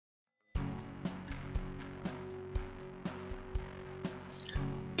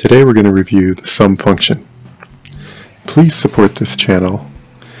Today we're going to review the sum function. Please support this channel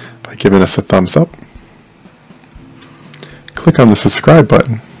by giving us a thumbs up. Click on the subscribe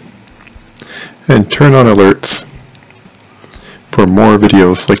button and turn on alerts for more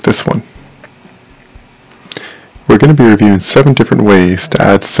videos like this one. We're going to be reviewing 7 different ways to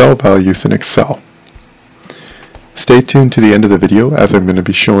add cell values in Excel. Stay tuned to the end of the video as I'm going to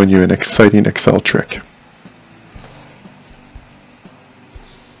be showing you an exciting Excel trick.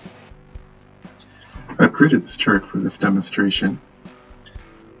 I've created this chart for this demonstration,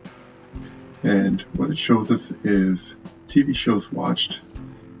 and what it shows us is TV shows watched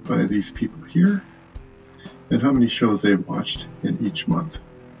by these people here and how many shows they've watched in each month.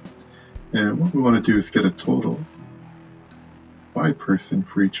 And what we want to do is get a total by person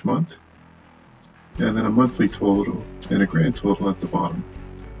for each month, and then a monthly total and a grand total at the bottom.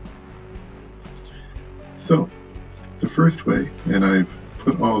 So the first way, and I've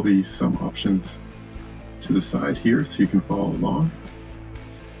put all these sum options to the side here so you can follow along.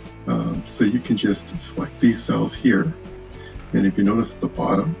 So you can just select these cells here, and if you notice at the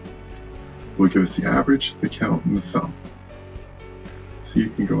bottom, it will give us the average, the count, and the sum. So you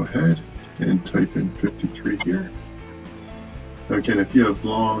can go ahead and type in 53 here. Now again, if you have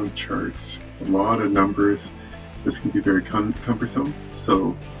long charts, a lot of numbers, this can be very cumbersome,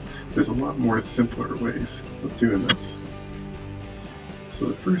 so there's a lot more simpler ways of doing this. So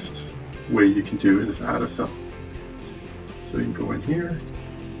the first way you can do it is add a cell. So you can go in here,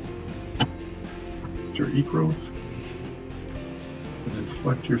 your equals, and then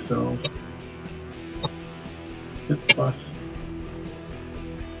select your cells, hit plus,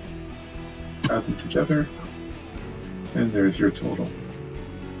 add them together, and there's your total.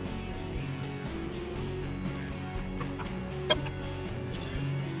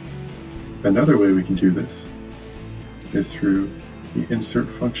 Another way we can do this is through the insert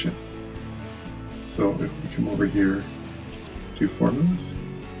function. So if we come over here to formulas,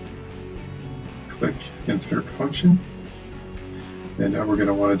 click insert function, and now we're going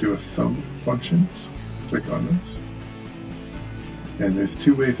to want to do a sum function. So click on this, and there's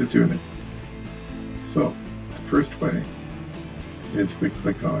 2 ways of doing it. So the first way is we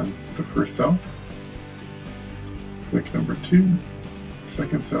click on the first cell, click number 2, the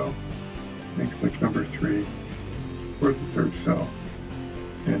second cell, and click number 3 for the third cell,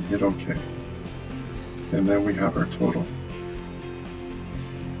 and hit OK. And then we have our total.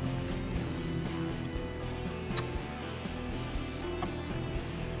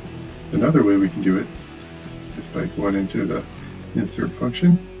 Another way we can do it is by going into the insert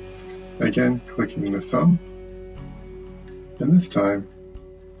function, again clicking the sum, and this time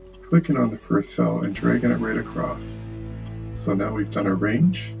clicking on the first cell and dragging it right across. So now we've done a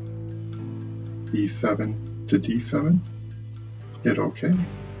range, E7 to D7, hit OK,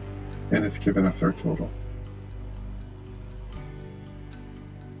 and it's given us our total.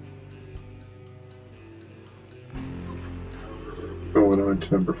 Going on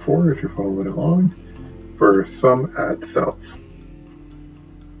to number 4, if you're following along, for sum add cells.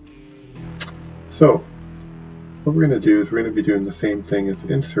 So what we're going to do is we're going to be doing the same thing as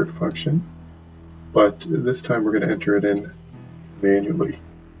insert function, but this time we're going to enter it in manually.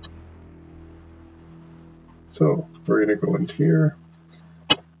 So we're going to go into here,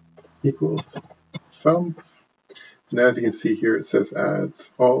 equals sum, and as you can see here it says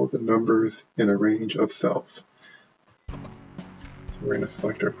adds all the numbers in a range of cells. We're going to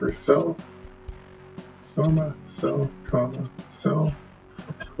select our first cell, comma, cell, comma, cell,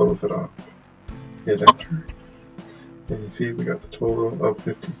 close it off, hit enter, and you see we got the total of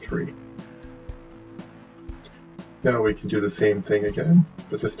 53. Now we can do the same thing again,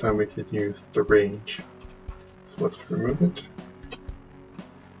 but this time we can use the range. So let's remove it,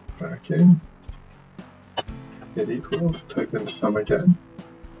 back in, hit equals, type in sum again.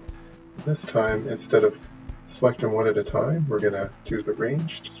 This time, instead of selecting one at a time, we're going to do the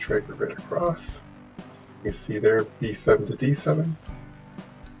range, just drag it right across. You see there, B7 to D7,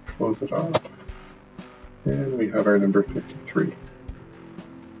 close it off, and we have our number 53.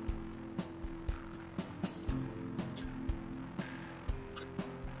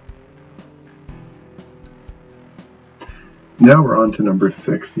 Now we're on to number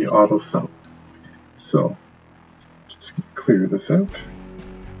 6, the AutoSum. So just clear this out.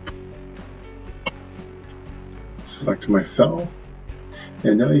 Select my cell,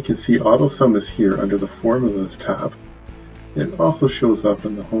 and now you can see AutoSum is here under the Formulas tab. It also shows up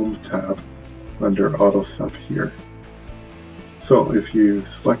in the Home tab under AutoSum here. So if you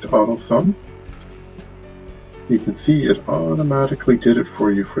select AutoSum, you can see it automatically did it for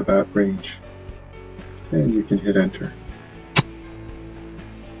you for that range, and you can hit enter.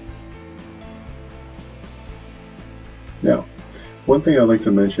 Now, one thing I'd like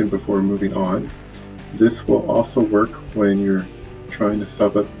to mention before moving on, this will also work when you're trying to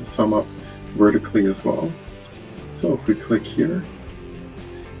sum up vertically as well. So if we click here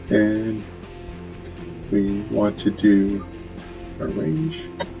and we want to do a range,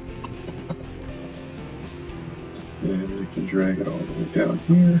 and we can drag it all the way down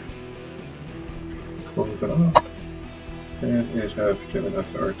here, close it off, and it has given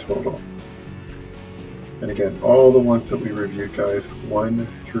us our total. And again, all the ones that we reviewed, guys, 1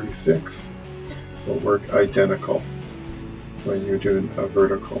 through 6, will work identical when you're doing a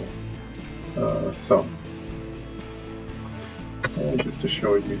vertical sum. And just to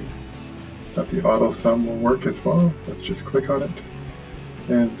show you that the auto sum will work as well, let's just click on it,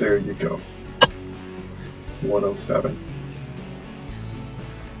 and there you go, 107.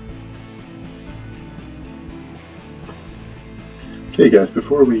 Okay guys,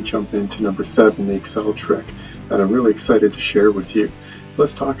 before we jump into number 7, the Excel trick that I'm really excited to share with you,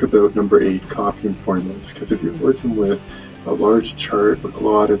 let's talk about number 8, copying formulas. Because if you're working with a large chart with a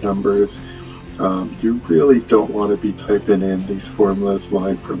lot of numbers, you really don't want to be typing in these formulas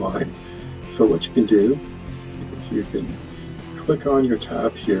line for line. So what you can do is you can click on your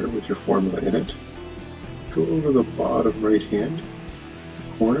tab here with your formula in it, go over the bottom right hand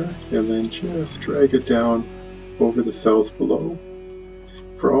corner, and then just drag it down over the cells below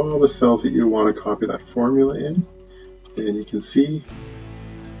for all the cells that you want to copy that formula in, and you can see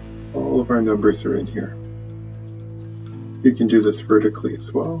all of our numbers are in here. You can do this vertically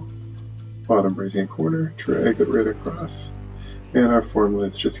as well. Bottom right hand corner, drag it right across, and our formula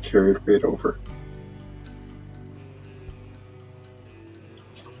is just carried right over.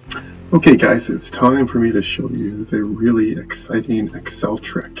 Okay guys, it's time for me to show you the really exciting Excel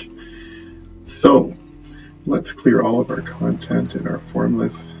trick. So let's clear all of our content and our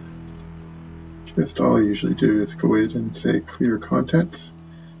formulas. Just all I usually do is go in and say clear contents,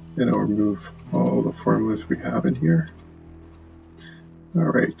 and I'll remove all the formulas we have in here.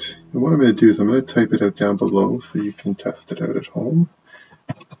 Alright, and what I'm going to do is I'm going to type it out down below so you can test it out at home.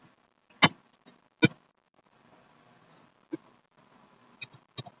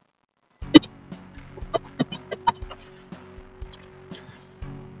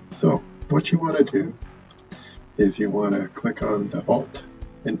 So what you want to do is you want to click on the Alt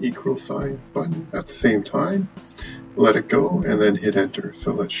and equal sign button at the same time, let it go, and then hit enter.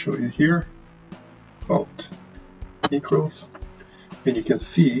 So let's show you here, Alt equals, and you can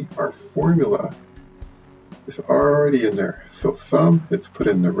see our formula is already in there. So sum, it's put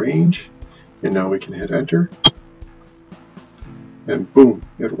in the range, and now we can hit enter, and boom,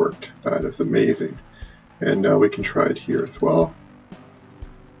 it worked. That is amazing. And now we can try it here as well.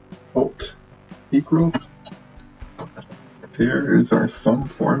 Alt equals, there is our sum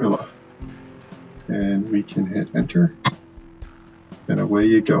formula, and we can hit enter, and away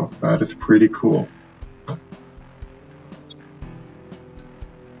you go. That is pretty cool.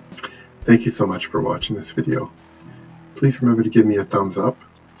 Thank you so much for watching this video. Please remember to give me a thumbs up.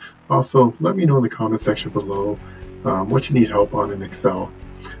 Also, let me know in the comment section below what you need help on in Excel.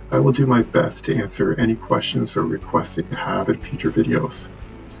 I will do my best to answer any questions or requests that you have in future videos.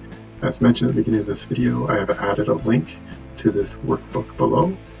 As mentioned at the beginning of this video, I have added a link to this workbook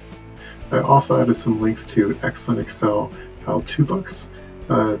below. I also added some links to excellent Excel how-to books.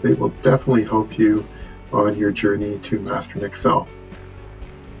 They will definitely help you on your journey to mastering Excel.